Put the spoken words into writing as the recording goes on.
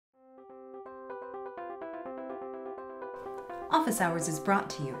Office Hours is brought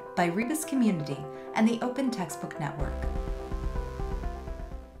to you by Rebus Community and the Open Textbook Network.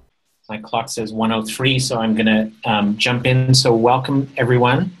 My clock says 1:03, so I'm going to jump in. So welcome,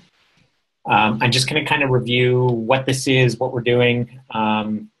 everyone. I'm just going to kind of review what this is, what we're doing,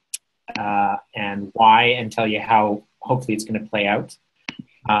 and why, and tell you how hopefully it's going to play out.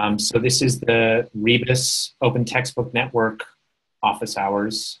 So this is the Rebus Open Textbook Network Office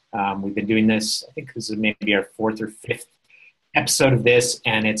Hours. We've been doing this, I think this is maybe our 4th or 5th episode of this,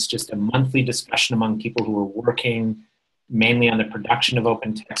 and it's just a monthly discussion among people who are working mainly on the production of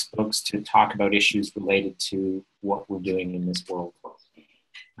open textbooks to talk about issues related to what we're doing in this world.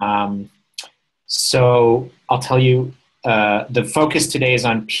 So I'll tell you, the focus today is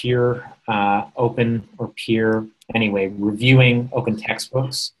on peer open or peer, anyway, reviewing open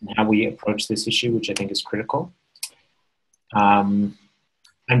textbooks and how we approach this issue, which I think is critical.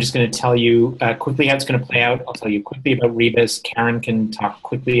 I'm just going to tell you quickly how it's going to play out. I'll tell you quickly about Rebus. Karen can talk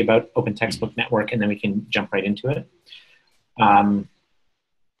quickly about Open Textbook Network, and then we can jump right into it.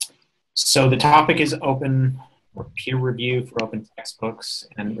 So the topic is open or peer review for open textbooks,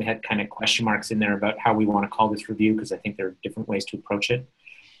 and we had kind of question marks in there about how we want to call this review, because I think there are different ways to approach it.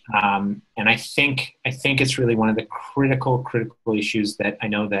 And I think it's really one of the critical issues that I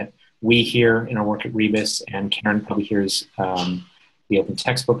know that we hear in our work at Rebus, and Karen probably hears the Open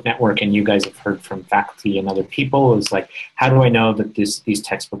Textbook Network, and you guys have heard from faculty and other people, is like, how do I know that these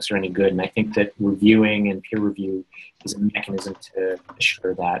textbooks are any good? And I think that reviewing and peer review is a mechanism to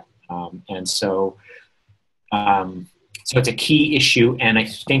assure that. So it's a key issue, and I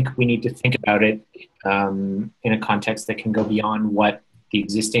think we need to think about it in a context that can go beyond what the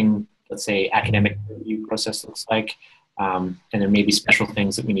existing, let's say, academic review process looks like. And there may be special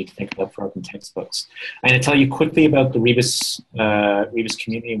things that we need to think about for open textbooks. I'm going to tell you quickly about the Rebus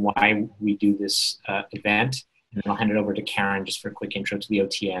community and why we do this event, and then I'll hand it over to Karen just for a quick intro to the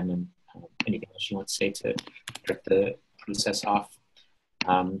OTN and anything else you want to say to start the process off.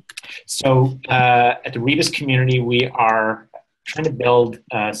 At the Rebus community, we are trying to build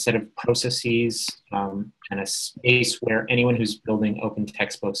a set of processes and a space where anyone who's building open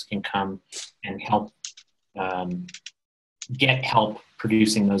textbooks can come and help get help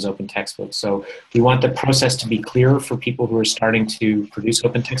producing those open textbooks. So we want the process to be clear for people who are starting to produce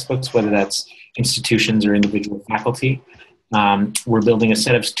open textbooks, whether that's institutions or individual faculty. We're building a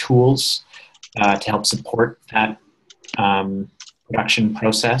set of tools to help support that production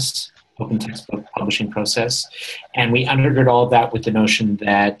process, open textbook publishing process. And we undergird all of that with the notion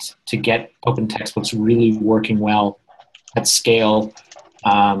that to get open textbooks really working well at scale,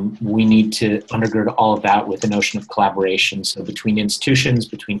 we need to undergird all of that with the notion of collaboration. So between institutions,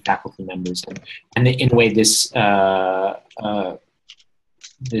 between faculty members, and in a way, this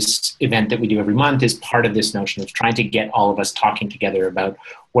event that we do every month is part of this notion of trying to get all of us talking together about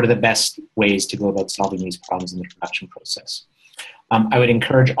what are the best ways to go about solving these problems in the production process. I would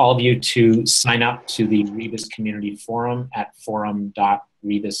encourage all of you to sign up to the Rebus Community Forum at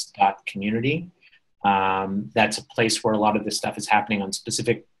forum.rebus.community. That's a place where a lot of this stuff is happening on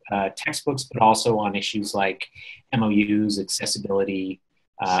specific textbooks, but also on issues like MOUs, accessibility,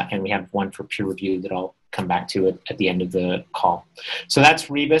 and we have one for peer review that I'll come back to at the end of the call. So that's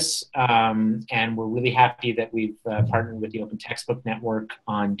Rebus, and we're really happy that we've partnered with the Open Textbook Network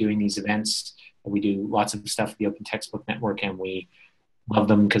on doing these events. We do lots of stuff with the Open Textbook Network, and we love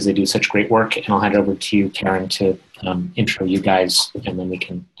them because they do such great work. And I'll hand it over to you, Karen, to intro you guys, and then we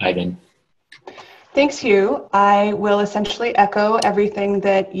can dive in. Thanks, Hugh. I will essentially echo everything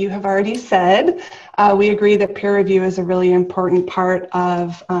that you have already said. We agree that peer review is a really important part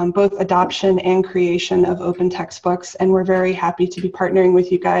of both adoption and creation of open textbooks, and we're very happy to be partnering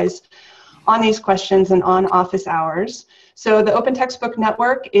with you guys on these questions and on office hours. So the Open Textbook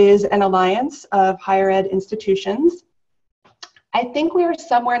Network is an alliance of higher ed institutions. I think we are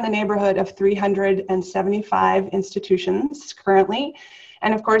somewhere in the neighborhood of 375 institutions currently.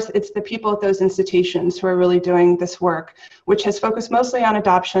 And of course, it's the people at those institutions who are really doing this work, which has focused mostly on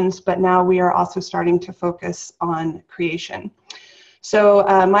adoptions, but now we are also starting to focus on creation. So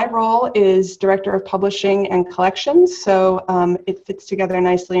my role is Director of Publishing and Collections. So it fits together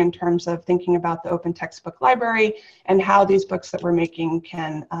nicely in terms of thinking about the Open Textbook Library and how these books that we're making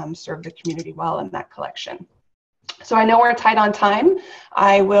can serve the community well in that collection. So I know we're tight on time.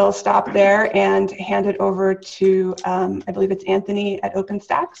 I will stop there and hand it over to, I believe it's Anthony at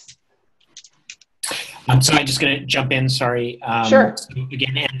OpenStax. So I'm just going to jump in, sorry. Sure. So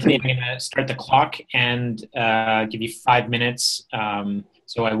again, Anthony, I'm going to start the clock and give you 5 minutes.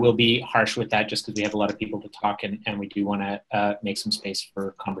 So I will be harsh with that just because we have a lot of people to talk and we do want to make some space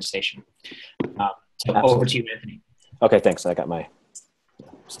for conversation. So over to you, Anthony. Okay, thanks. I got my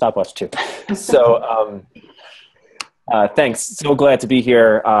stopwatch too. So thanks. So glad to be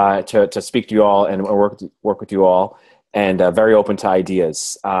here to speak to you all and work with you all, and very open to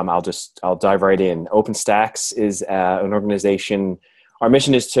ideas. I'll dive right in. OpenStax is an organization. Our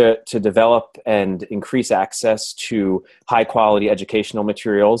mission is to develop and increase access to high quality educational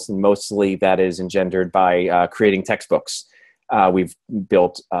materials, and mostly that is engendered by creating textbooks. We've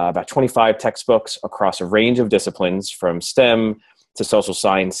built about 25 textbooks across a range of disciplines, from STEM to social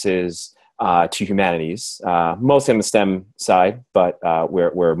sciences to humanities, mostly on the STEM side, but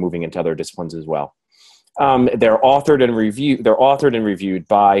we're moving into other disciplines as well. They're authored and reviewed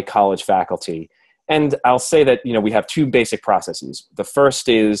by college faculty. And I'll say that, we have two basic processes. The first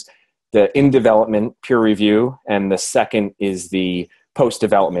is the in-development peer review, and the second is the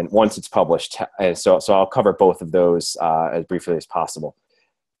post-development once it's published. So I'll cover both of those as briefly as possible.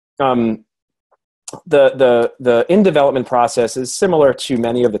 The in-development process is similar to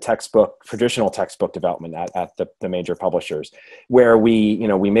many of the traditional textbook development at the major publishers, where we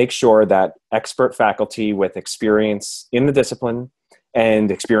make sure that expert faculty with experience in the discipline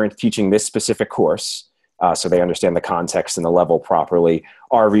and experience teaching this specific course, so they understand the context and the level properly,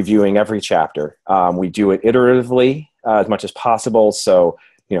 are reviewing every chapter. We do it iteratively as much as possible. So,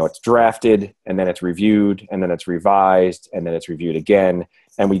 it's drafted, and then it's reviewed, and then it's revised, and then it's reviewed again.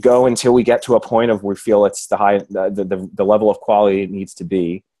 And we go until we get to a point of we feel it's the level of quality it needs to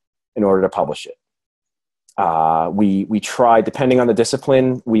be in order to publish it. We try, depending on the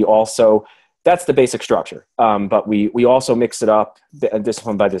discipline, that's the basic structure. But we also mix it up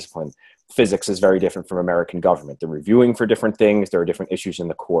discipline by discipline. Physics is very different from American government. They're reviewing for different things. There are different issues in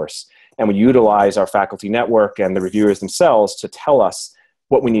the course. And we utilize our faculty network and the reviewers themselves to tell us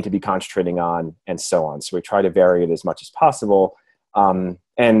what we need to be concentrating on, and so on. So we try to vary it as much as possible,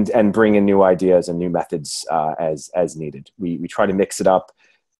 and bring in new ideas and new methods as needed. We try to mix it up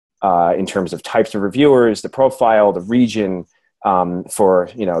in terms of types of reviewers, the profile, the region. For,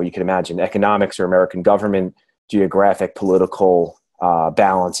 you can imagine economics or American government, geographic, political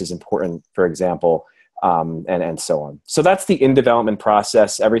balance is important, for example, and so on. So that's the in-development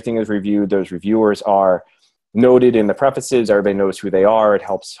process. Everything is reviewed. Those reviewers are noted in the prefaces. Everybody knows who they are. It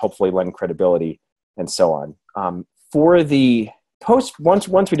helps hopefully lend credibility, and so on. For the post, once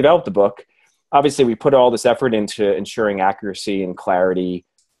we develop the book, obviously we put all this effort into ensuring accuracy and clarity,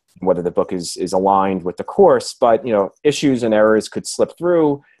 whether the book is aligned with the course, but issues and errors could slip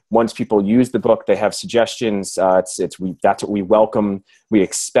through. Once people use the book, they have suggestions. That's what we welcome. We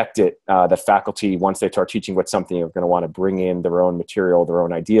expect it that faculty, once they start teaching with something, are going to want to bring in their own material, their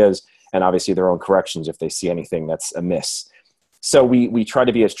own ideas, and obviously their own corrections if they see anything that's amiss. So we try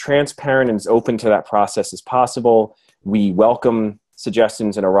to be as transparent and as open to that process as possible. We welcome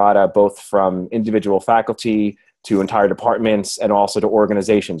suggestions and errata, both from individual faculty to entire departments, and also to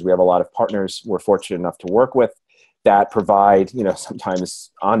organizations. We have a lot of partners we're fortunate enough to work with that provide,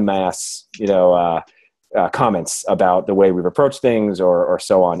 sometimes en masse, comments about the way we've approached things or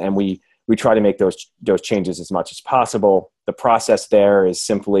so on. And we try to make those changes as much as possible. The process there is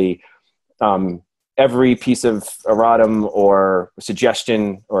simply every piece of erratum or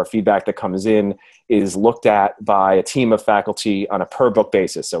suggestion or feedback that comes in is looked at by a team of faculty on a per book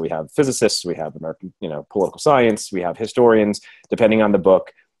basis. So we have physicists, we have American, political science, we have historians, depending on the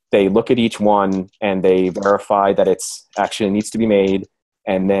book. They look at each one and they verify that it's actually needs to be made.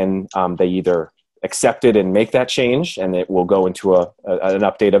 And then they either accept it and make that change, and it will go into an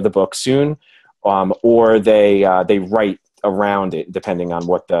update of the book soon, or they write around it depending on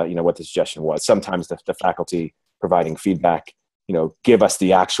what the suggestion was. Sometimes the faculty providing feedback give us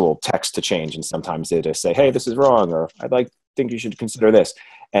the actual text to change, and sometimes they just say, hey, this is wrong, or think you should consider this,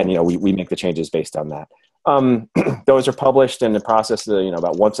 and we make the changes based on that. Those are published in the process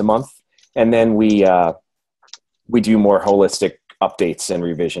about once a month, and then we do more holistic updates and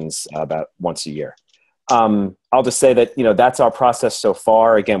revisions about once a year. I'll just say that that's our process so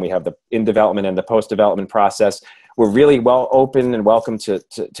far. Again, we have the in-development and the post-development process. We're really open and welcome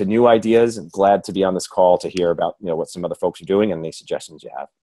to new ideas, and glad to be on this call to hear about what some other folks are doing and any suggestions you have.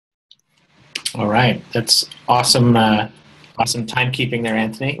 All right, that's awesome. Awesome timekeeping there,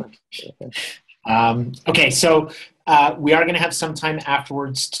 Anthony. Okay, so we are going to have some time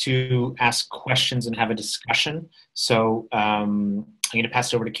afterwards to ask questions and have a discussion. So I'm going to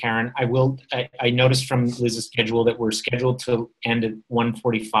pass it over to Karen. I noticed from Liz's schedule that we're scheduled to end at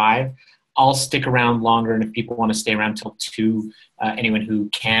 1:45. I'll stick around longer, and if people want to stay around till 2, anyone who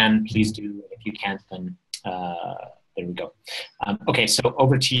can, please do. If you can't, then there we go. Okay, so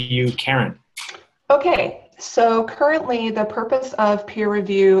over to you, Karen. Okay, So currently, the purpose of peer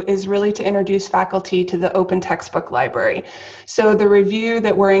review is really to introduce faculty to the open textbook library. So the review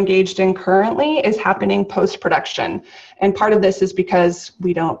that we're engaged in currently is happening post-production. And part of this is because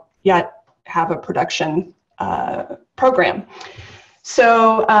we don't yet have a production program.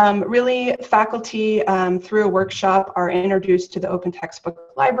 So really, faculty through a workshop are introduced to the open textbook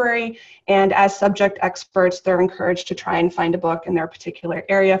library, and as subject experts, they're encouraged to try and find a book in their particular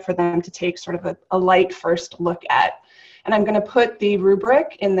area for them to take sort of a light first look at. And I'm going to put the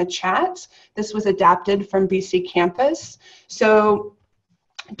rubric in the chat. This was adapted from BC Campus. So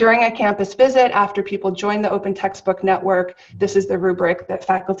during a campus visit, after people join the Open Textbook Network, this is the rubric that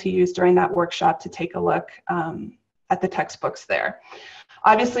faculty use during that workshop to take a look at the textbooks there.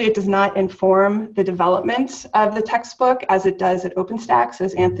 Obviously, it does not inform the development of the textbook as it does at OpenStax,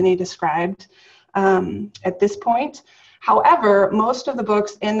 as Anthony described at this point. However, most of the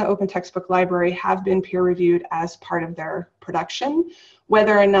books in the Open Textbook Library have been peer reviewed as part of their production.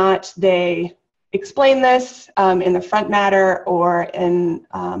 Whether or not they explain this in the front matter or in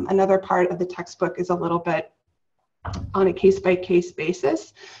another part of the textbook is a little bit on a case-by-case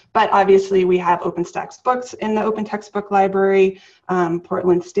basis. But obviously we have OpenStax books in the Open Textbook Library.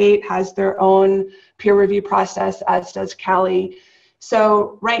 Portland State has their own peer review process, as does CALI.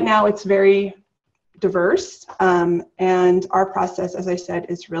 So right now it's very diverse, and our process, as I said,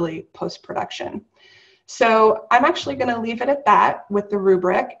 is really post-production. So I'm actually going to leave it at that with the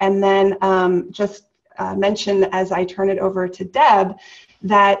rubric, and then just mention as I turn it over to Deb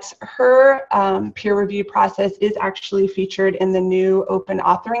that her peer review process is actually featured in the new open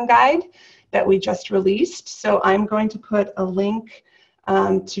authoring guide that we just released. So I'm going to put a link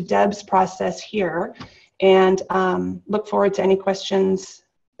to Deb's process here, and look forward to any questions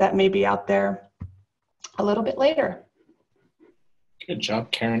that may be out there a little bit later. Good job,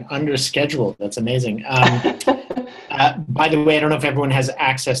 Karen. Under schedule. That's amazing. By the way, I don't know if everyone has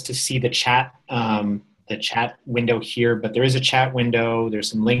access to see the chat window here, but there is a chat window. There's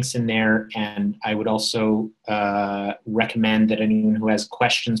some links in there, and I would also recommend that anyone who has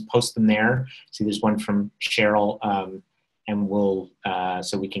questions post them there. See, there's one from Cheryl, and we'll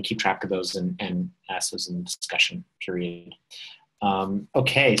so we can keep track of those and ask those in the discussion period.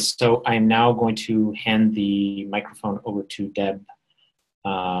 Okay, so I'm now going to hand the microphone over to Deb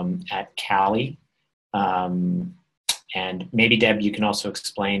at CALI. And maybe, Deb, you can also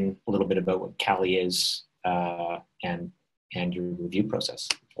explain a little bit about what CALI is and your review process.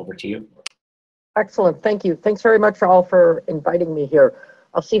 Over to you. Excellent. Thank you. Thanks very much all for inviting me here.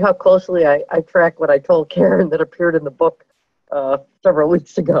 I'll see how closely I track what I told Karen that appeared in the book several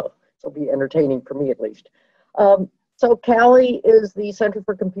weeks ago. It'll be entertaining for me, at least. So CALI is the Center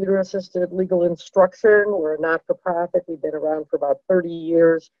for Computer Assisted Legal Instruction. We're a not-for-profit. We've been around for about 30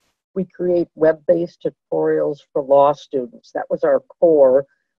 years. We create web-based tutorials for law students. That was our core.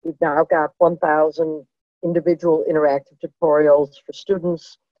 We've now got 1,000 individual interactive tutorials for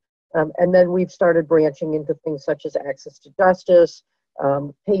students. And then we've started branching into things such as access to justice,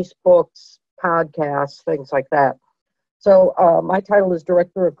 case books, podcasts, things like that. So my title is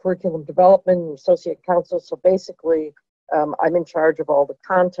Director of Curriculum Development and Associate Counsel. So basically, I'm in charge of all the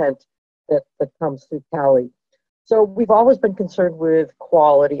content that comes through CALI. So we've always been concerned with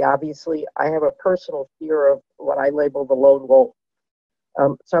quality. Obviously, I have a personal fear of what I label the lone wolf.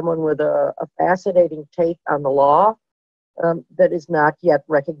 Someone with a fascinating take on the law that is not yet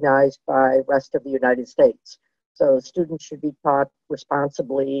recognized by the rest of the United States. So students should be taught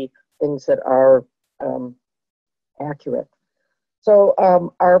responsibly things that are accurate. So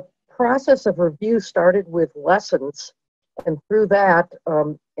our process of review started with lessons, and through that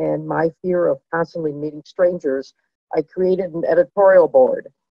and my fear of constantly meeting strangers, I created an editorial board.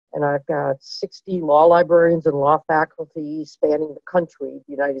 And I've got 60 law librarians and law faculty spanning the country,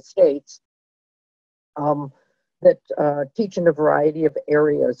 the United States, that teach in a variety of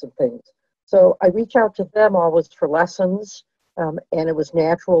areas and things. So I reach out to them always for lessons, and it was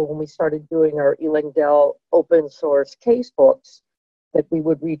natural when we started doing our Udell open source case books that we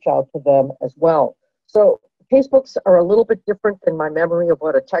would reach out to them as well. So case books are a little bit different than my memory of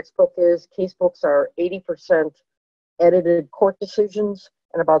what a textbook is. Case books are 80% edited court decisions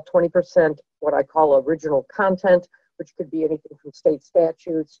and about 20% what I call original content, which could be anything from state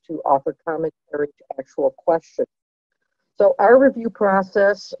statutes to author commentary to actual questions. So our review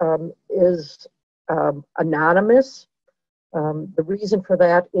process is anonymous. The reason for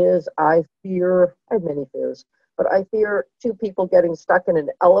that is I have many fears, but I fear two people getting stuck in an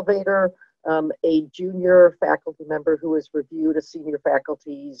elevator, a junior faculty member who has reviewed a senior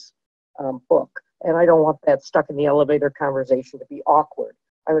faculty's book. And I don't want that stuck in the elevator conversation to be awkward.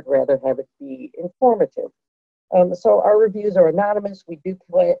 I would rather have it be informative. So our reviews are anonymous. We do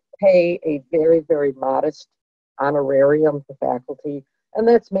pay a very, very modest honorarium to faculty, and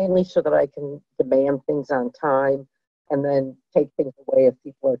that's mainly so that I can demand things on time and then take things away if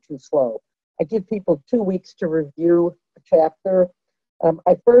people are too slow. I give people 2 weeks to review a chapter.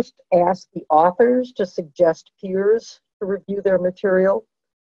 I first ask the authors to suggest peers to review their material,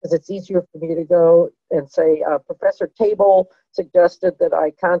 because it's easier for me to go and say, Professor Table suggested that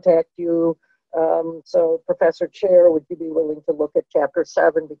I contact you. So Professor Chair, would you be willing to look at chapter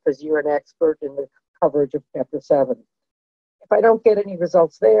 7 because you're an expert in the coverage of chapter 7? If I don't get any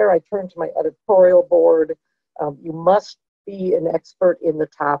results there, I turn to my editorial board. You must be an expert in the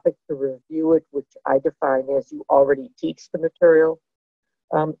topic to review it, which I define as you already teach the material.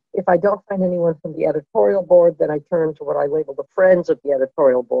 If I don't find anyone from the editorial board, then I turn to what I label the friends of the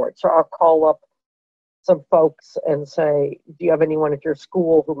editorial board. So I'll call up some folks and say, do you have anyone at your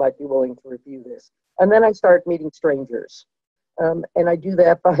school who might be willing to review this? And then I start meeting strangers. And I do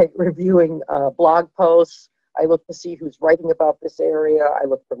that by reviewing blog posts. I look to see who's writing about this area. I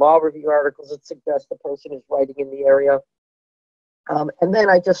look for law review articles that suggest the person is writing in the area. And then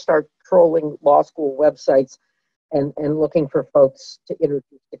I just start trolling law school websites and looking for folks to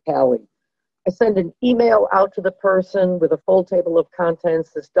introduce to CALI. I send an email out to the person with a full table of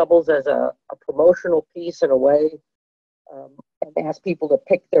contents. This doubles as a promotional piece in a way, and ask people to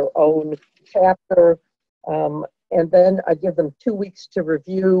pick their own chapter. And then I give them 2 weeks to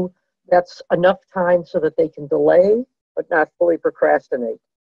review. That's enough time so that they can delay, but not fully procrastinate.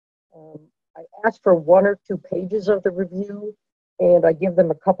 I ask for 1 or 2 pages of the review, and I give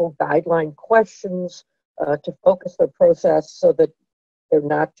them a couple guideline questions to focus their process so that they're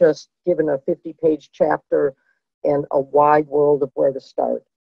not just given a 50-page chapter and a wide world of where to start.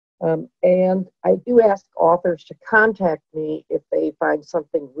 And I do ask authors to contact me if they find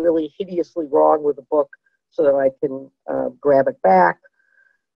something really hideously wrong with the book so that I can grab it back,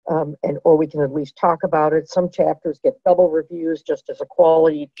 or we can at least talk about it. Some chapters get double reviews just as a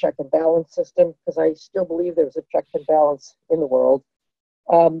quality check and balance system, because I still believe there's a check and balance in the world.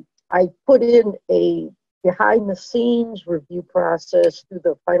 I put in a behind-the-scenes review process through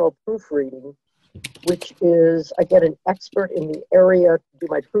the final proofreading, which is I get an expert in the area to do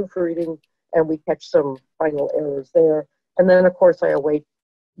my proofreading, and we catch some final errors there. And then, of course, I await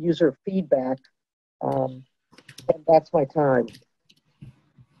user feedback, and that's my time.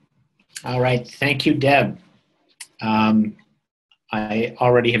 All right, thank you, Deb. I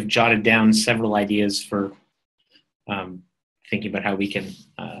already have jotted down several ideas for thinking about how we can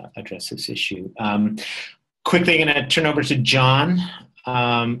address this issue. Quickly, I'm going to turn over to John,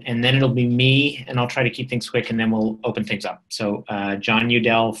 and then it'll be me, and I'll try to keep things quick, and then we'll open things up. So, John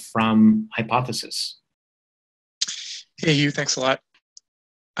Udell from Hypothes. Hey, Hugh, thanks a lot.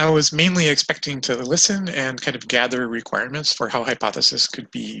 I was mainly expecting to listen and kind of gather requirements for how Hypothes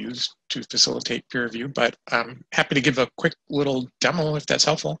could be used to facilitate peer review, but I'm happy to give a quick little demo if that's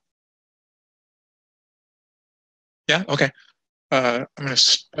helpful. Yeah, okay. I'm going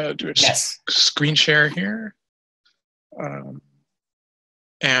to do a screen share here.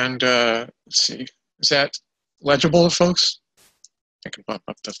 Let's see, is that legible to folks? I can bump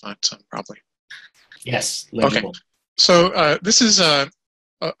up the font some probably. Yes, legible. Okay, so this is a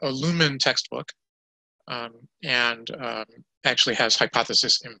Lumen textbook, and actually has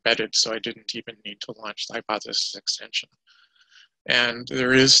Hypothes embedded, so I didn't even need to launch the Hypothes extension. And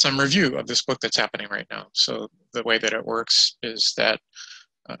there is some review of this book that's happening right now. So the way that it works is that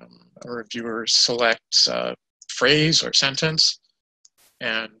a reviewer selects a phrase or sentence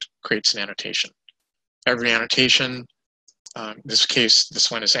and creates an annotation. Every annotation, in this case, this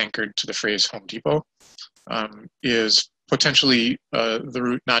one is anchored to the phrase Home Depot, is potentially the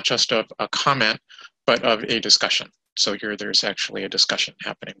root not just of a comment, but of a discussion. So here there's actually a discussion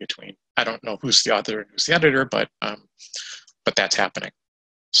happening between, I don't know who's the author and who's the editor, but that's happening.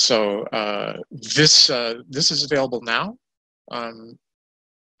 So this is available now.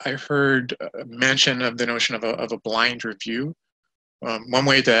 I heard mention of the notion of a blind review. One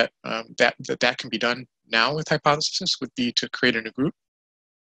way that that can be done now with Hypothes would be to create a new group.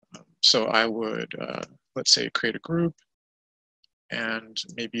 So I would, let's say, create a group, and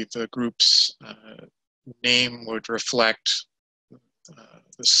maybe the group's name would reflect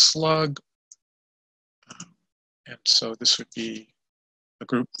the slug. And so this would be a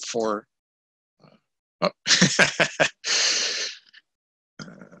group for,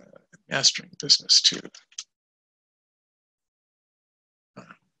 mastering business too.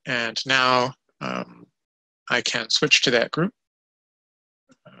 And now I can switch to that group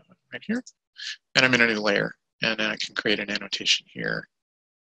right here, and I'm in a new layer, and then I can create an annotation here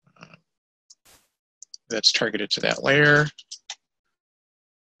that's targeted to that layer.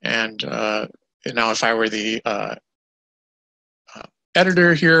 And now if I were the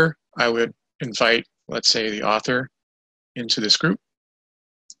editor here, I would invite, let's say, the author into this group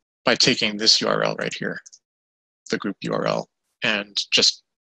by taking this URL right here, the group URL, and just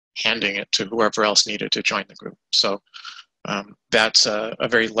handing it to whoever else needed to join the group. So that's a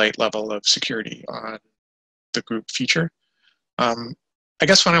very light level of security on the group feature. I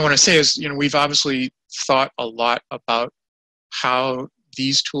guess what I want to say is, we've obviously thought a lot about how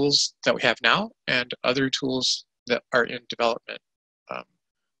these tools that we have now and other tools that are in development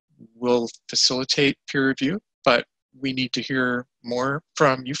will facilitate peer review, but we need to hear more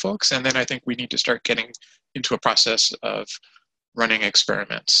from you folks, and then I think we need to start getting into a process of running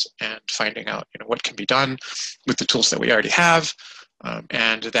experiments and finding out what can be done with the tools that we already have,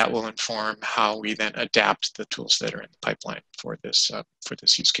 and that will inform how we then adapt the tools that are in the pipeline for this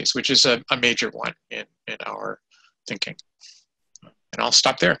use case, which is a major one in our thinking. And I'll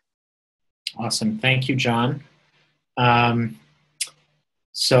stop there. Awesome, thank you, John.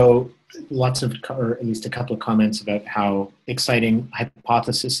 So lots of, or at least a couple of comments about how exciting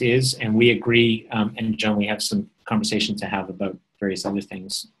Hypothesis is, and we agree, and John, we have some conversation to have about various other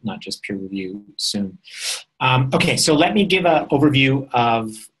things, not just peer review soon. Okay, so let me give an overview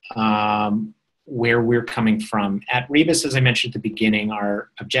of where we're coming from. At Rebus, as I mentioned at the beginning,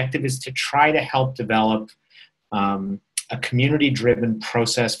 our objective is to try to help develop a community-driven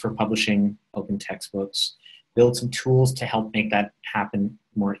process for publishing open textbooks, build some tools to help make that happen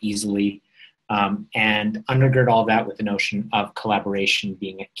more easily, and undergird all that with the notion of collaboration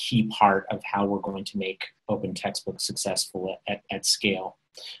being a key part of how we're going to make open textbooks successful at scale,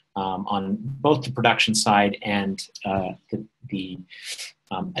 on both the production side and the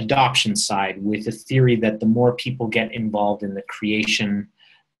adoption side, with the theory that the more people get involved in the creation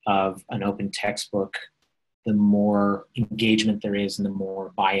of an open textbook, the more engagement there is and the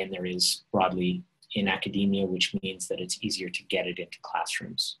more buy-in there is broadly in academia, which means that it's easier to get it into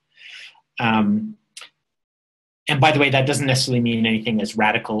classrooms. And by the way, that doesn't necessarily mean anything as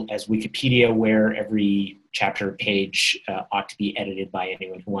radical as Wikipedia, where every chapter or page ought to be edited by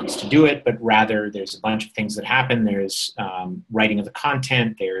anyone who wants to do it, but rather there's a bunch of things that happen. There's writing of the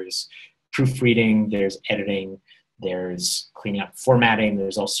content, there's proofreading, there's editing, there's cleaning up formatting,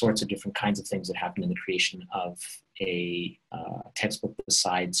 there's all sorts of different kinds of things that happen in the creation of a textbook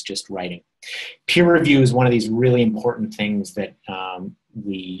besides just writing. Peer review is one of these really important things that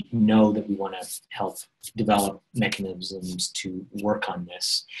we know that we want to help develop mechanisms to work on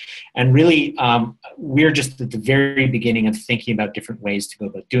this. And really, we're just at the very beginning of thinking about different ways to go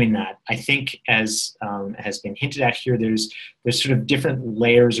about doing that. I think, as has been hinted at here, there's sort of different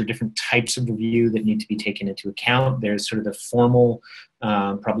layers or different types of review that need to be taken into account. There's sort of the formal,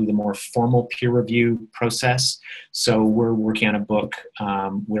 probably the more formal peer review process. So we're working on a book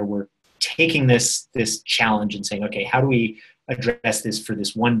where we're taking this challenge and saying, okay, how do we address this for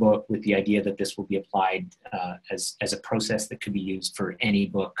this one book, with the idea that this will be applied as a process that could be used for any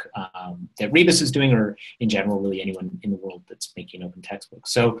book that Rebus is doing, or in general, really anyone in the world that's making open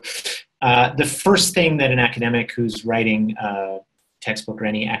textbooks. So the first thing that an academic who's writing a textbook or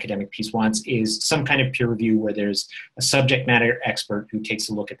any academic piece wants is some kind of peer review where there's a subject matter expert who takes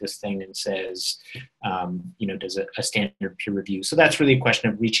a look at this thing and says, does a standard peer review. So that's really a question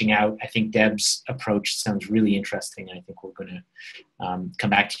of reaching out. I think Deb's approach sounds really interesting, and I think we're going to come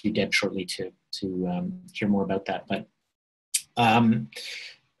back to you, Deb, shortly to hear more about that. But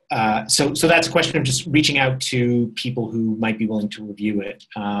so that's a question of just reaching out to people who might be willing to review it.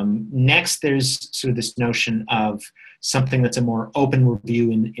 Next, there's sort of this notion of something that's a more open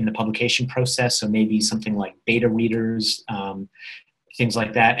review in the publication process. So maybe something like beta readers, things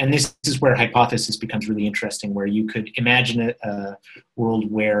like that. And this is where Hypothesis becomes really interesting, where you could imagine a world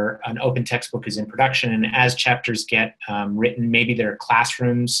where an open textbook is in production, and as chapters get written, maybe there are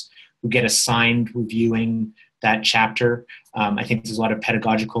classrooms who get assigned reviewing that chapter. I think there's a lot of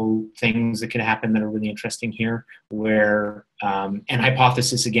pedagogical things that could happen that are really interesting here, where, and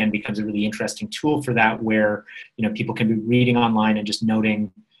Hypothesis again becomes a really interesting tool for that, where people can be reading online and just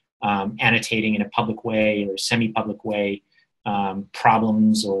noting, annotating in a public way or semi-public way,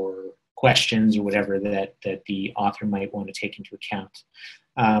 problems or questions or whatever that the author might want to take into account.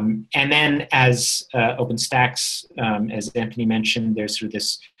 And then as OpenStax, as Anthony mentioned, there's sort of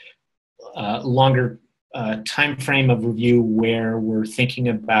this longer time frame of review where we're thinking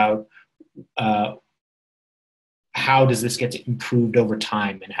about how does this get improved over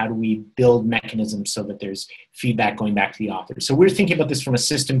time, and how do we build mechanisms so that there's feedback going back to the author? So we're thinking about this from a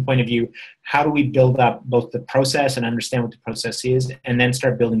system point of view. How do we build up both the process and understand what the process is, and then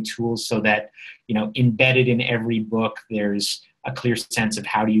start building tools so that, you know, embedded in every book, there's a clear sense of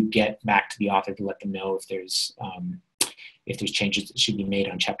how do you get back to the author to let them know if there's changes that should be made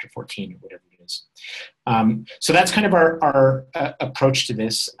on chapter 14 or whatever it is. So that's kind of our approach to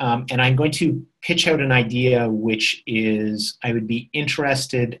this. And I'm going to pitch out an idea, which is I would be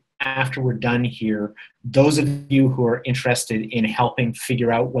interested, after we're done here, those of you who are interested in helping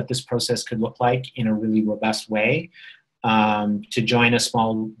figure out what this process could look like in a really robust way, to join a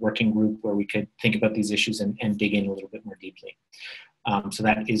small working group where we could think about these issues and dig in a little bit more deeply. So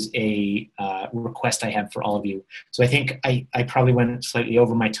that is a request I have for all of you. So I think I probably went slightly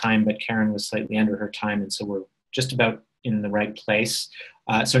over my time, but Karen was slightly under her time, and so we're just about in the right place.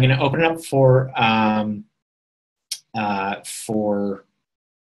 So I'm going to open it up for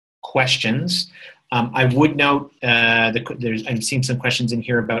questions. I would note I'm seeing some questions in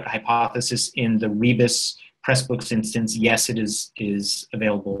here about Hypothesis in the Rebus Pressbooks instance. Yes, it is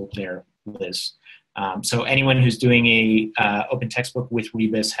available there, Liz. So anyone who's doing a open textbook with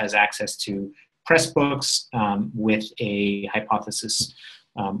Rebus has access to Pressbooks with a Hypothesis,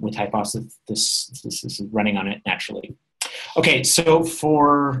 this is running on it naturally. Okay, so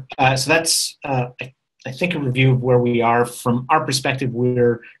so that's I think a review of where we are. From our perspective,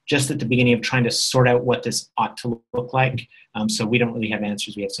 we're just at the beginning of trying to sort out what this ought to look like. So we don't really have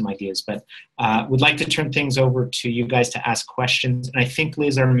answers, we have some ideas, but we'd like to turn things over to you guys to ask questions. And I think,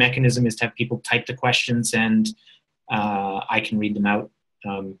 Liz, our mechanism is to have people type the questions and I can read them out.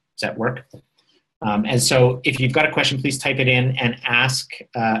 Does that work? And so if you've got a question, please type it in and ask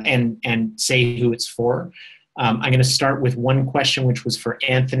and say who it's for. I'm going to start with one question, which was for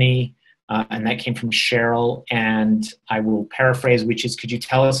Anthony. And that came from Cheryl, and I will paraphrase, which is, could you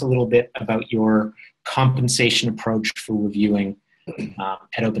tell us a little bit about your compensation approach for reviewing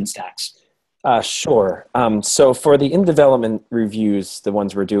at OpenStax? Sure. So for the in-development reviews, the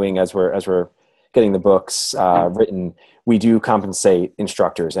ones we're doing as we're getting the books written, we do compensate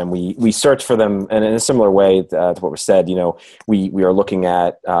instructors, and we search for them. And in a similar way to what was said, you know, we are looking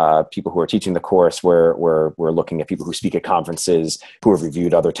at people who are teaching the course. We're looking at people who speak at conferences, who have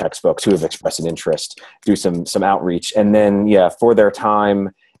reviewed other textbooks, who have expressed an interest, do some outreach, and then for their time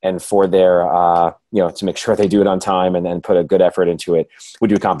and for their to make sure they do it on time and then put a good effort into it, we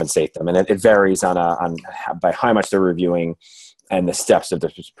do compensate them, and it varies on by how much they're reviewing and the steps of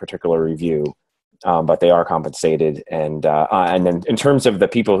this particular review. But they are compensated, and then in terms of the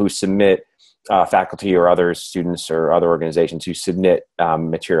people who submit, faculty or other students or other organizations who submit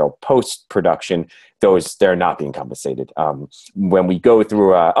material post-production, they're not being compensated. When we go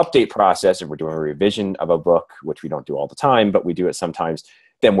through an update process and we're doing a revision of a book, which we don't do all the time, but we do it sometimes,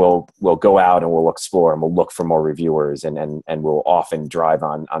 then we'll go out and we'll explore and we'll look for more reviewers, and we'll often drive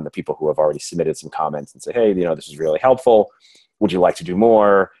on the people who have already submitted some comments and say, hey, you know, this is really helpful. Would you like to do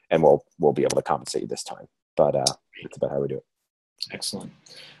more? And we'll be able to compensate you this time. But that's about how we do it. Excellent.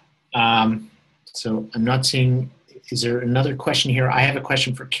 So I'm not seeing, is there another question here? I have a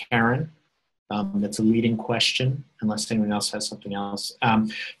question for Karen. That's a leading question, unless anyone else has something else.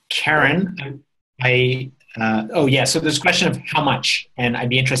 Karen, oh yeah, so there's a question of how much, and I'd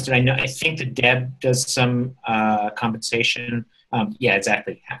be interested. I think that Deb does some compensation. Yeah,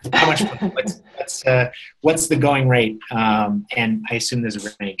 exactly. How much? What's the going rate? And I assume there's a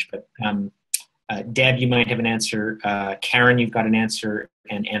range, but Deb, you might have an answer. Karen, you've got an answer,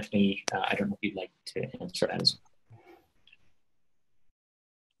 and Anthony, I don't know if you'd like to answer that as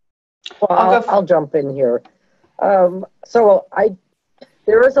well. Well, I'll jump in here. So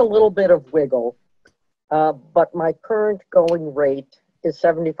there is a little bit of wiggle, but my current going rate is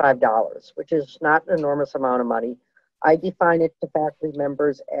 $75, which is not an enormous amount of money. I define it to faculty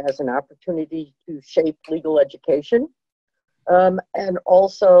members as an opportunity to shape legal education, and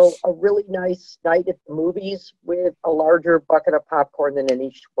also a really nice night at the movies with a larger bucket of popcorn than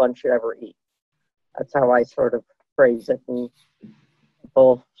anyone should ever eat. That's how I sort of phrase it, and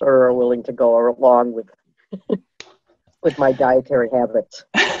people sort of are willing to go along with with my dietary habits.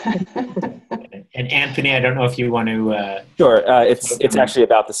 And Anthony, I don't know if you want to. Sure, it's actually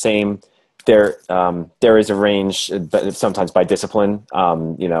about the same. There is a range, but sometimes by discipline,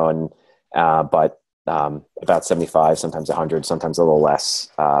 but about 75, sometimes 100, sometimes a little less,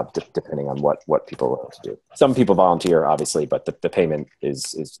 depending on what people are willing to do. Some people volunteer, obviously, but the payment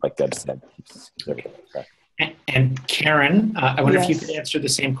is like Deb said. And Karen, I wonder if you could answer the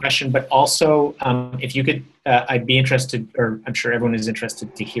same question, but also if you could, I'd be interested, or I'm sure everyone is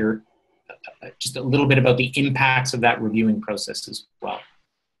interested to hear just a little bit about the impacts of that reviewing process as well.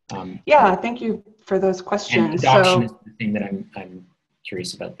 Yeah, thank you for those questions. And adoption is the thing that I'm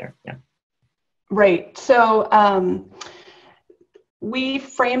curious about there. Yeah. Right. So we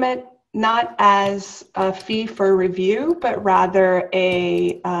frame it not as a fee for review, but rather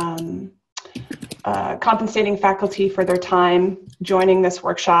a compensating faculty for their time joining this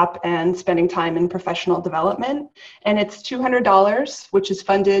workshop and spending time in professional development. And it's $200, which is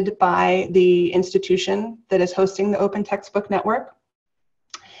funded by the institution that is hosting the Open Textbook Network.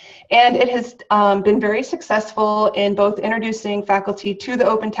 And it has been very successful in both introducing faculty to the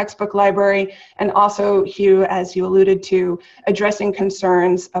Open Textbook Library and also, Hugh, as you alluded to, addressing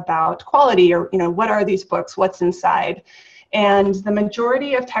concerns about quality or, what are these books, what's inside. And the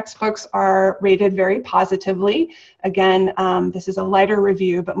majority of textbooks are rated very positively. Again, this is a lighter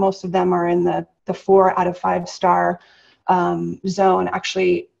review, but most of them are in the 4 out of 5 star zone.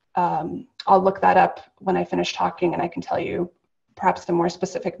 Actually, I'll look that up when I finish talking and I can tell you perhaps the more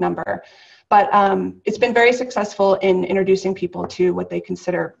specific number. But it's been very successful in introducing people to what they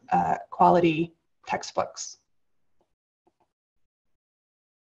consider quality textbooks.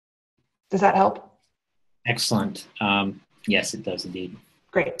 Does that help? Excellent. Yes, it does indeed.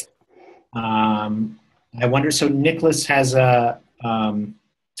 Great. I wonder, so Nicholas has a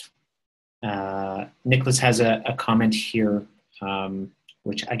comment here,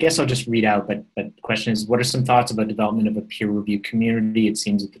 which I guess I'll just read out, but the question is, what are some thoughts about development of a peer review community? It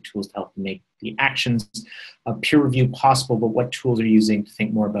seems that the tools to help make the actions of peer review possible, but what tools are you using to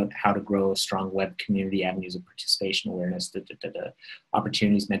think more about how to grow a strong web community, avenues of participation, awareness,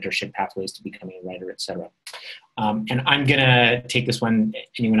 opportunities, mentorship, pathways to becoming a writer, etc. And I'm gonna take this one,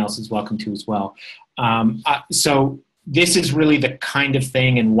 anyone else is welcome to as well. So this is really the kind of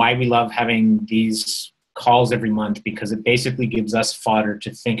thing and why we love having these calls every month, because it basically gives us fodder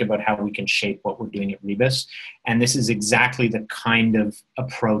to think about how we can shape what we're doing at Rebus. And this is exactly the kind of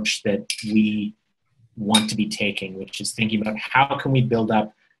approach that we want to be taking, which is thinking about how can we build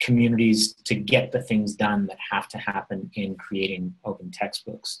up communities to get the things done that have to happen in creating open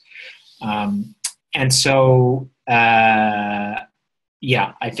textbooks. And so, yeah,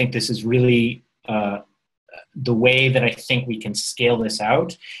 I think this is really the way that I think we can scale this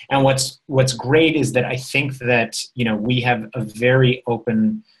out. And what's great is that I think that, we have a very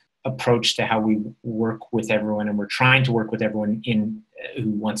open approach to how we work with everyone, and we're trying to work with everyone who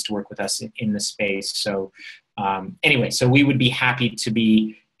wants to work with us in the space. So anyway, so we would be happy to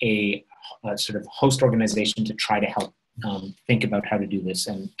be a sort of host organization to try to help think about how to do this.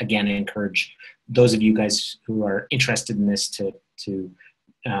 And again, I encourage those of you guys who are interested in this to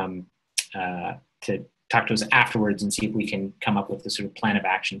talk to us afterwards and see if we can come up with a sort of plan of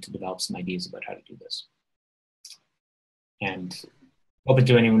action to develop some ideas about how to do this. And open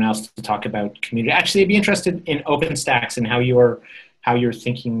to anyone else to talk about community. Actually, I'd be interested in OpenStax and how you're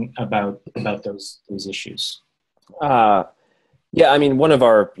thinking about those issues. Yeah, I mean, one of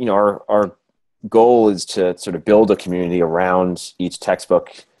our our goal is to sort of build a community around each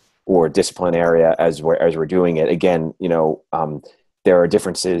textbook or discipline area as we're doing it. Again, there are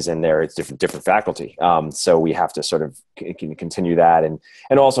differences and it's different faculty. So we have to sort of continue that and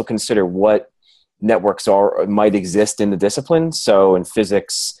also consider what networks might exist in the discipline. So in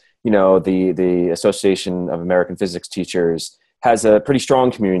physics, the Association of American Physics Teachers has a pretty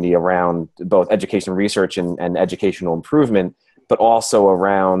strong community around both education research and educational improvement, but also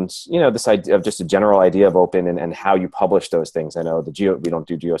around, this idea of just a general idea of open and how you publish those things. I know we don't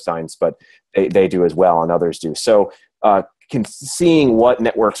do geoscience, but they do as well, and others do. So seeing what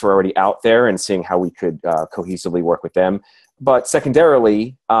networks were already out there and seeing how we could cohesively work with them. But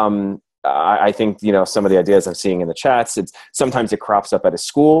secondarily, I think, some of the ideas I'm seeing in the chats, sometimes it crops up at a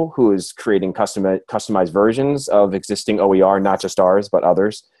school who is creating customized versions of existing OER, not just ours, but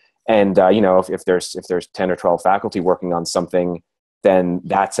others. And, if there's 10 or 12 faculty working on something, then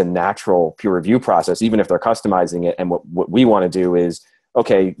that's a natural peer review process, even if they're customizing it. And what we want to do is,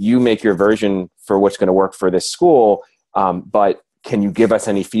 okay, you make your version for what's going to work for this school, but can you give us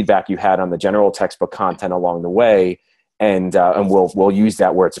any feedback you had on the general textbook content along the way? And we'll use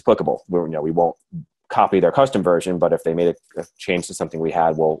that where it's applicable. We won't copy their custom version, but if they made a change to something we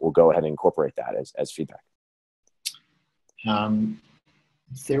had, we'll go ahead and incorporate that as feedback.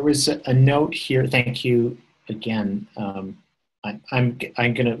 There was a note here. Thank you again. I'm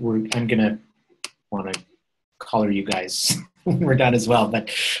gonna want to color you guys when we're done as well. But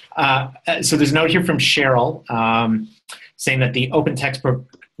so there's a note here from Cheryl. saying that the Open Textbook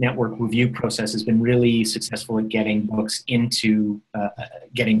Network review process has been really successful at getting books into,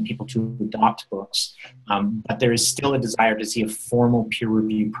 getting people to adopt books. But there is still a desire to see a formal peer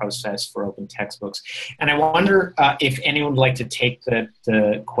review process for open textbooks. And I wonder if anyone would like to take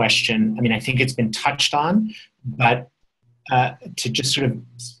the question. I mean, I think it's been touched on, but to just sort of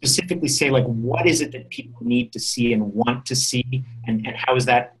specifically say, like, what is it that people need to see and want to see, and how is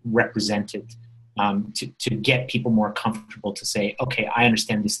that represented? To get people more comfortable to say, okay, I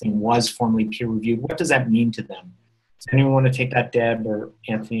understand this thing was formally peer reviewed. What does that mean to them? Does anyone want to take that, Deb or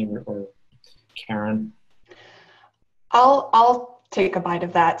Anthony or Karen? I'll take a bite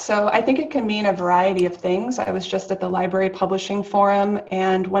of that. So I think it can mean a variety of things. I was just at the Library Publishing Forum,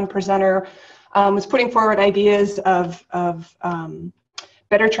 and one presenter was putting forward ideas of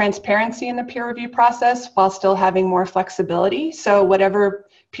better transparency in the peer review process while still having more flexibility. So whatever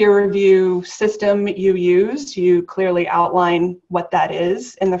peer review system you use, you clearly outline what that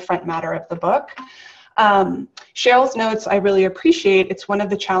is in the front matter of the book. Cheryl's notes I really appreciate. It's one of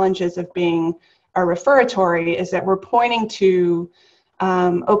the challenges of being a referatory is that we're pointing to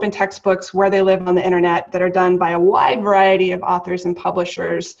open textbooks where they live on the internet that are done by a wide variety of authors and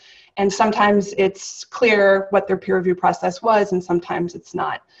publishers. And sometimes it's clear what their peer review process was, and sometimes it's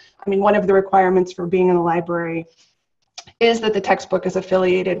not. I mean, one of the requirements for being in the library is that the textbook is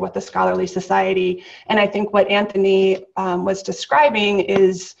affiliated with the scholarly society. And I think what Anthony was describing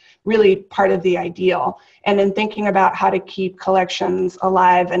is really part of the ideal. And in thinking about how to keep collections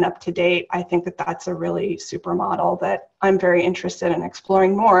alive and up to date, I think that that's a really super model that I'm very interested in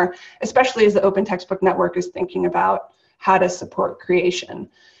exploring more, especially as the Open Textbook Network is thinking about how to support creation.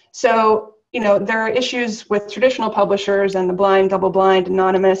 So, you know, there are issues with traditional publishers and the blind, double blind,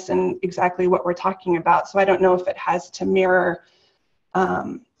 anonymous, and exactly what we're talking about. So I don't know if it has to mirror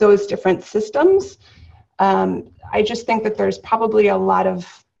those different systems. I just think that there's probably a lot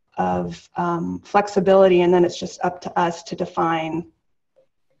of flexibility, and then it's just up to us to define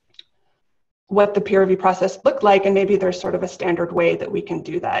what the peer review process looked like, and maybe there's sort of a standard way that we can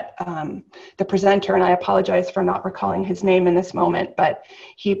do that. The presenter, and I apologize for not recalling his name in this moment, but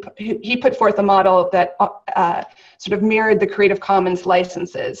he put forth a model that sort of mirrored the Creative Commons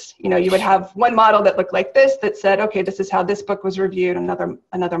licenses. You know, you would have one model that looked like this that said, okay, this is how this book was reviewed, another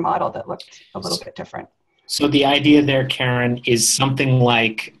model that looked a little bit different. So the idea there, Karen, is something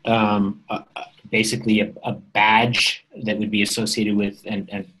like basically a badge that would be associated with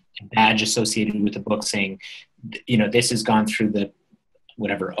and badge associated with the book saying, you know, this has gone through the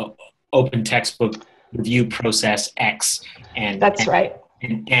whatever open textbook review process X, and that's right.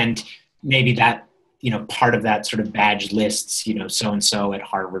 And maybe that, you know, part of that sort of badge lists, you know, so and so at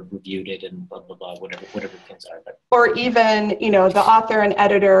Harvard reviewed it and blah blah blah, whatever things are. But or even, you know, the author and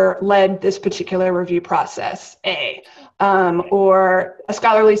editor led this particular review process A, or a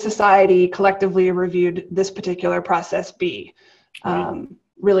scholarly society collectively reviewed this particular process B.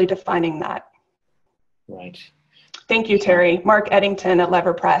 Really defining that. Right. Thank you, Terry. Mark Eddington at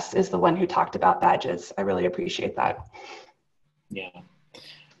Lever Press is the one who talked about badges. I really appreciate that. Yeah.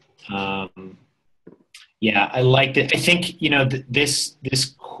 Yeah, I liked it. I think, you know, this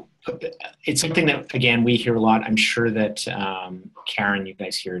it's something that, again, we hear a lot. I'm sure that Karen, you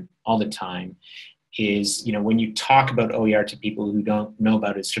guys hear it all the time, is, you know, when you talk about OER to people who don't know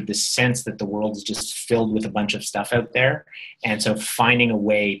about it, sort of this sense that the world is just filled with a bunch of stuff out there. And so finding a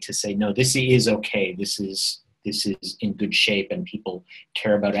way to say, no, this is okay. This is in good shape and people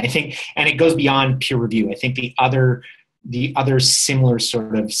care about it. I think, and it goes beyond peer review. I think the other similar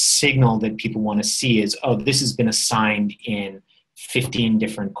sort of signal that people want to see is, oh, this has been assigned in 15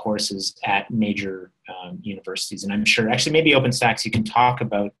 different courses at major universities. And I'm sure, actually, maybe OpenStax, you can talk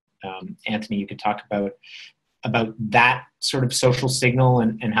about, Anthony, you could talk about that sort of social signal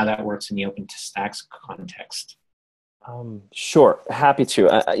and how that works in the OpenStax context. Sure, happy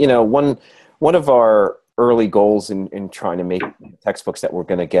to. You know, one of our early goals in trying to make textbooks that were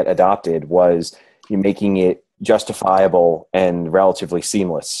going to get adopted was making it justifiable and relatively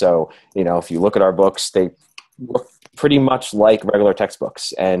seamless. So, you know, if you look at our books, they look pretty much like regular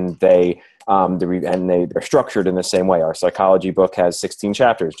textbooks, and they're structured in the same way. Our psychology book has 16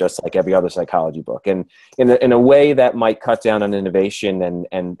 chapters, just like every other psychology book, and in a way that might cut down on innovation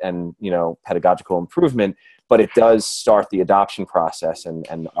and you know, pedagogical improvement, but it does start the adoption process.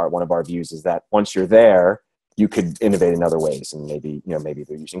 And one of our views is that once you're there, you could innovate in other ways, and maybe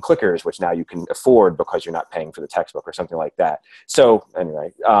they're using clickers, which now you can afford because you're not paying for the textbook or something like that. So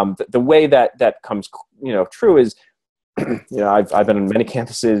anyway, the way that comes, you know, true is, you know, I've been on many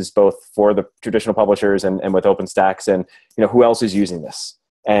campuses, both for the traditional publishers and with OpenStax, and, you know, who else is using this?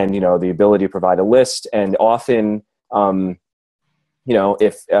 And, you know, the ability to provide a list, and often You know,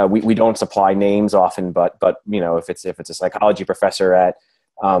 if we don't supply names often, but you know, if it's a psychology professor at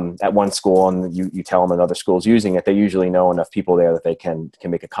one school and you tell them another school's using it, they usually know enough people there that they can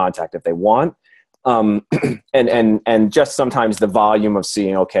make a contact if they want. And just sometimes the volume of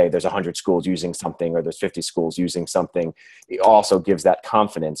seeing, okay, there's 100 schools using something or there's 50 schools using something, it also gives that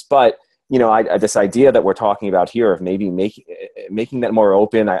confidence. But you know, this idea that we're talking about here of maybe making that more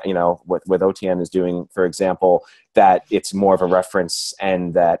open, you know, what OTN is doing, for example, that it's more of a reference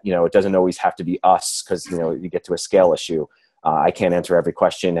and that, you know, it doesn't always have to be us because, you know, you get to a scale issue. I can't answer every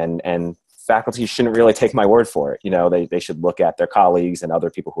question and faculty shouldn't really take my word for it. You know, they should look at their colleagues and other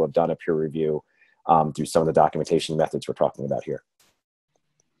people who have done a peer review through some of the documentation methods we're talking about here.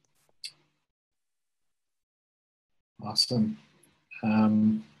 Awesome.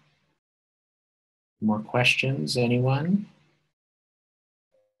 More questions, anyone?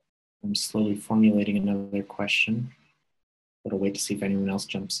 I'm slowly formulating another question, but I'll wait to see if anyone else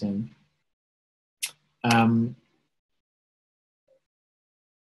jumps in.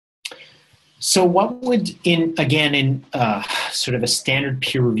 So what would, in sort of a standard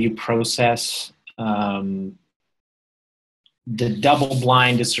peer review process, the double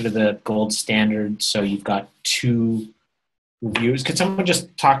blind is sort of the gold standard. So you've got two reviews. Could someone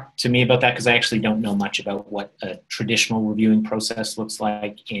just talk to me about that? Because I actually don't know much about what a traditional reviewing process looks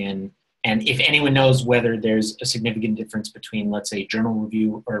like and if anyone knows whether there's a significant difference between, let's say, journal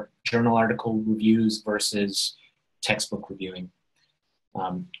review or journal article reviews versus textbook reviewing.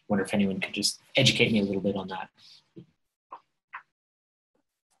 Wonder if anyone could just educate me a little bit on that.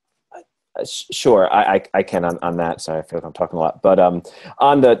 Sure, I can on that. Sorry, I feel like I'm talking a lot. But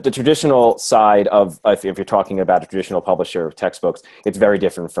on the traditional side of, if you're talking about a traditional publisher of textbooks, it's very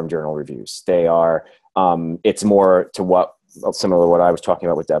different from journal reviews. They are, it's more to what, similar to what I was talking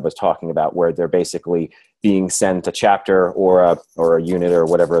about, what Deb was talking about, where they're basically being sent a chapter or a unit or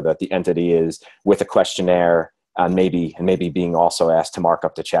whatever that the entity is with a questionnaire, and maybe being also asked to mark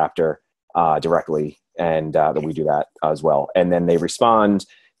up the chapter directly, and that we do that as well. And then they respond.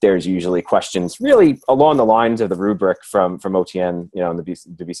 There's usually questions really along the lines of the rubric from OTN, you know, in the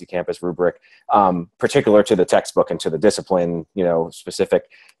VC campus rubric, particular to the textbook and to the discipline, you know, specific.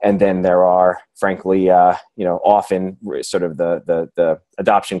 And then there are, frankly, you know, often sort of the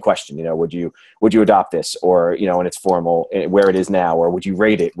adoption question, you know, would you adopt this, or, you know, in its formal, where it is now, or would you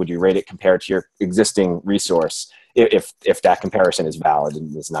rate it? Would you rate it compared to your existing resource? If that comparison is valid,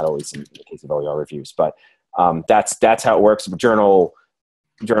 and it's not always in the case of OER reviews, but that's how it works.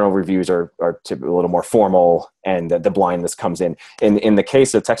 Journal reviews are typically a little more formal, and the blindness comes in. In the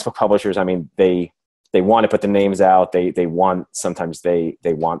case of textbook publishers, I mean, they want to put the names out. They want, sometimes they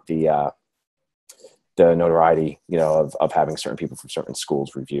want the notoriety, you know, of having certain people from certain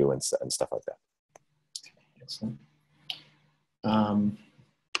schools review and stuff like that. Excellent.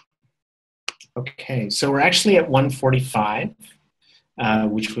 Okay, so we're actually at 1:45,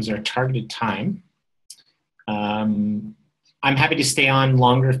 which was our targeted time. I'm happy to stay on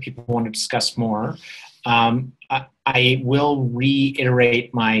longer if people want to discuss more. I will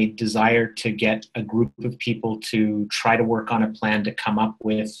reiterate my desire to get a group of people to try to work on a plan to come up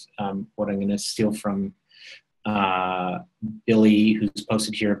with what I'm going to steal from Billy, who's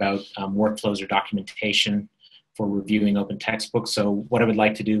posted here about workflows or documentation for reviewing open textbooks. So what I would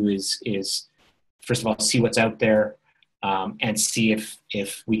like to do is first of all, see what's out there, and see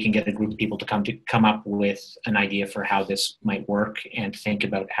if we can get a group of people to come up with an idea for how this might work, and think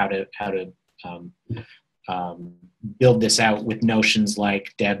about how to build this out with notions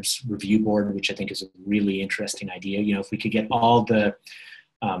like Deb's review board, which I think is a really interesting idea. You know, if we could get all the,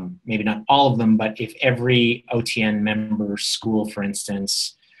 maybe not all of them, but if every OTN member school, for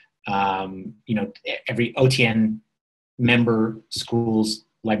instance, you know, every OTN member school's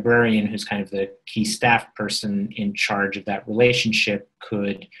librarian, who's kind of the key staff person in charge of that relationship,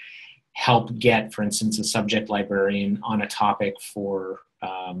 could help get, for instance, a subject librarian on a topic for,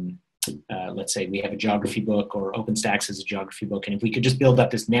 let's say we have a geography book, or OpenStax has a geography book, and if we could just build up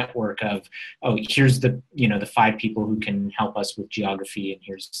this network of, oh, here's the, you know, the 5 people who can help us with geography, and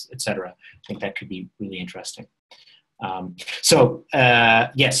here's et cetera. I think that could be really interesting.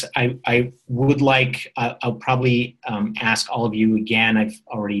 Yes, I would like, I'll probably ask all of you again. I've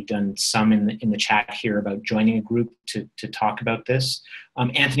already done some in the chat here about joining a group to talk about this.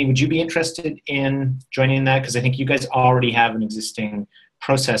 Anthony, would you be interested in joining that? Because I think you guys already have an existing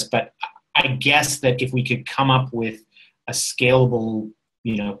process, but I guess that if we could come up with a scalable,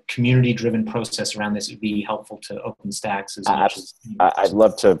 you know, community-driven process around this, would be helpful to OpenStax as much as. I'd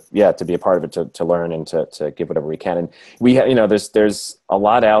love to, to be a part of it, to learn and to give whatever we can. And we, you know, there's a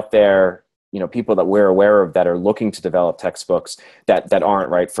lot out there people that we're aware of that are looking to develop textbooks that aren't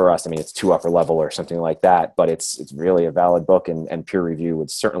right for us. I mean, it's too upper level or something like that, but it's really a valid book, and peer review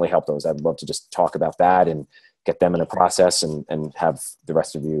would certainly help those. I'd love to just talk about that and get them in a process, and have the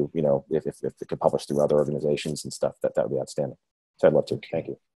rest of you, if it could publish through other organizations and stuff, that would be outstanding. So I'd love to. Thank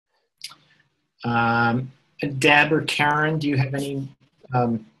you. Deb or Karen, do you have any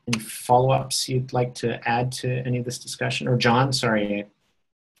follow-ups you'd like to add to any of this discussion? Or John, sorry,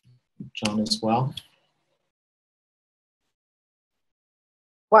 John as well.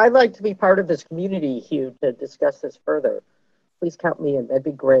 Well, I'd like to be part of this community, Hugh, to discuss this further. Please count me in. That'd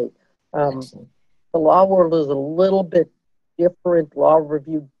be great. The law world is a little bit different.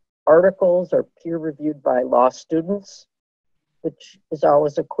 Law-reviewed articles are peer-reviewed by law students, which is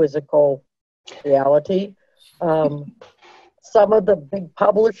always a quizzical reality. Some of the big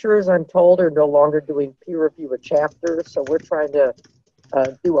publishers, I'm told, are no longer doing peer review of chapters, so we're trying to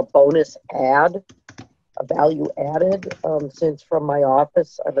do a bonus add, a value added, since from my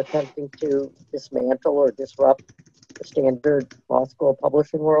office I'm attempting to dismantle or disrupt the standard law school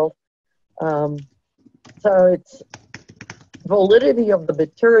publishing world. So it's validity of the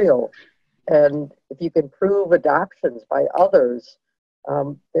material, and if you can prove adoptions by others,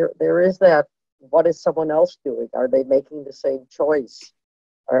 there is that. What is someone else doing? Are they making the same choice?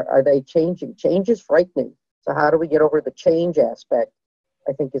 Are they changing? Change is frightening. So how do we get over the change aspect?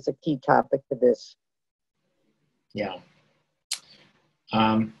 I think is a key topic to this. Yeah.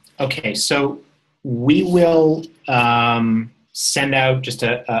 Okay, so we will send out just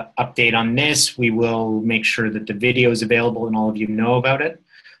a update on this. We will make sure that the video is available and all of you know about it.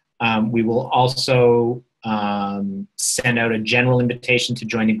 We will also send out a general invitation to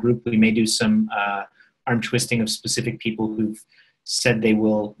join a group. We may do some arm twisting of specific people who've said they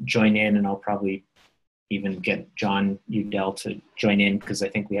will join in, and I'll probably even get John Udell to join in, because I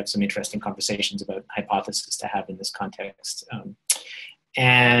think we have some interesting conversations about hypothesis to have in this context.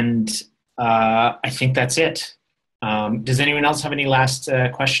 I think that's it. Does anyone else have any last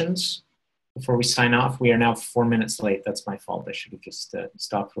questions before we sign off? We are now 4 minutes late. That's my fault. I should have just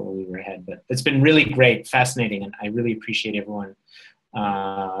stopped where we were ahead. But it's been really great, fascinating, and I really appreciate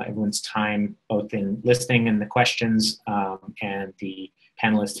everyone's time, both in listening and the questions, and the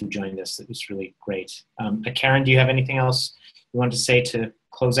panelists who joined us. It was really great. Karen, do you have anything else you want to say to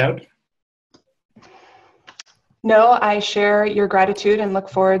close out? No, I share your gratitude and look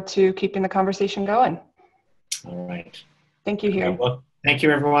forward to keeping the conversation going. All right. Thank you, Hugh. Okay, well, thank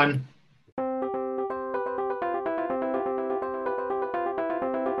you, everyone.